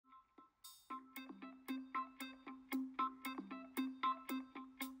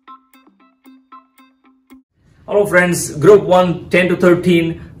Hello friends, Group 1, 10 to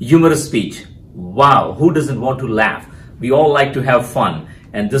 13, Humorous Speech. Wow, who doesn't want to laugh? We all like to have fun,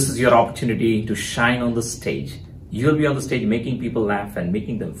 and this is your opportunity to shine on the stage. You'll be on the stage making people laugh and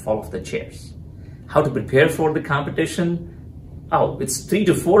making them fall off the chairs. How to prepare for the competition? Oh, it's 3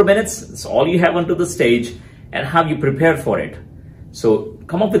 to 4 minutes. That's all you have onto the stage, and how you prepare for it. So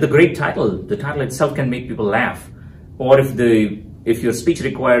come up with a great title. The title itself can make people laugh. Or if your speech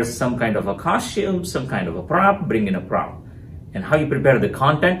requires some kind of a costume, some kind of a prop, bring in a prop. And how you prepare the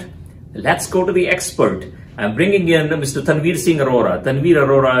content? Let's go to the expert. I'm bringing in Mr. Tanveer Arora. Tanveer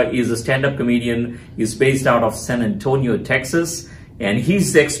Arora is a stand-up comedian. He's based out of San Antonio, Texas, and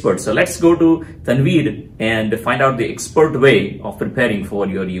he's the expert. So let's go to Tanveer and find out the expert way of preparing for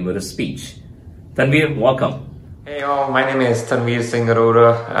your humorous speech. Tanveer, welcome. Hey all, my name is Tanveer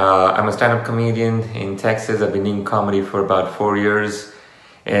Arora. I'm a stand-up comedian in Texas. I've been doing comedy for about 4 years.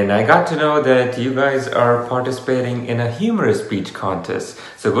 And I got to know that you guys are participating in a humorous speech contest.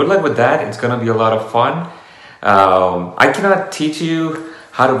 So good luck with that. It's going to be a lot of fun. I cannot teach you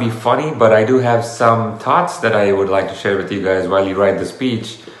how to be funny, but I do have some thoughts that I would like to share with you guys while you write the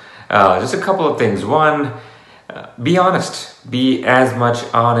speech. Just a couple of things. One, be honest. Be as much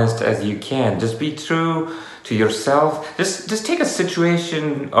honest as you can. Just be true to yourself. Just take a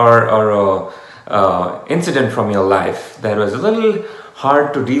situation or a incident from your life that was a little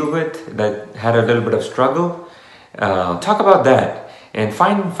hard to deal with, that had a little bit of struggle. Talk about that and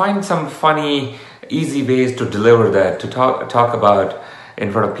find some funny, easy ways to deliver that, to talk about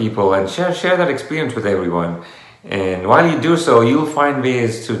in front of people, and share that experience with everyone. And while you do so, you'll find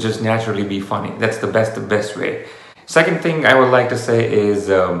ways to just naturally be funny. That's the best way. Second thing I would like to say is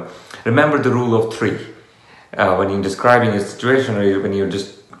remember the rule of 3. When you're describing a situation or when you're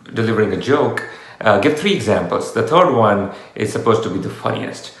just delivering a joke, give 3 examples. The third one is supposed to be the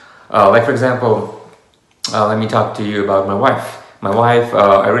funniest. Like for example, let me talk to you about my wife. My wife,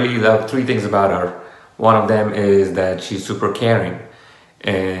 I really love 3 things about her. One of them is that she's super caring.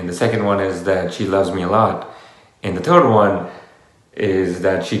 And the second one is that she loves me a lot. And the third one is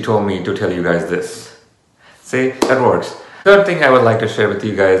that she told me to tell you guys this. See, that works. Third thing I would like to share with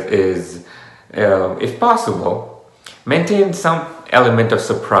you guys is, if possible, maintain some element of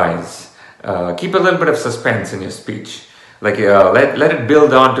surprise. Keep a little bit of suspense in your speech. Like let it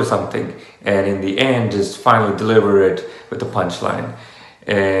build onto something, and in the end just finally deliver it with a punchline.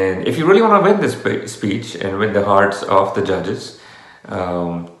 And if you really want to win this speech and win the hearts of the judges,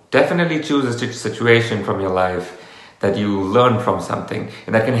 definitely choose a situation from your life that you learn from something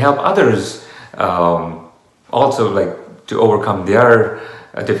and that can help others also like to overcome their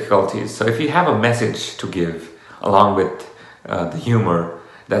difficulties. So if you have a message to give along with the humor,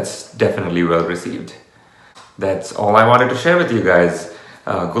 that's definitely well received. That's all I wanted to share with you guys.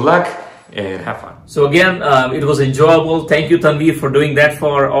 Good luck and have fun. So again, it was enjoyable. Thank you, Tanveer, for doing that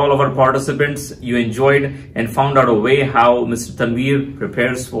for all of our participants. You enjoyed and found out a way how Mr. Tanveer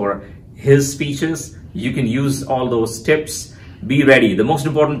prepares for his speeches. You can use all those tips. Be ready. The most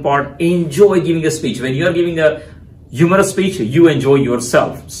important part, enjoy giving a speech. When you're giving a humorous speech, you enjoy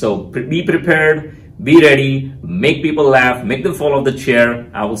yourself. So be prepared, be ready, make people laugh, make them fall off the chair.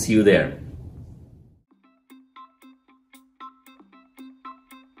 I will see you there.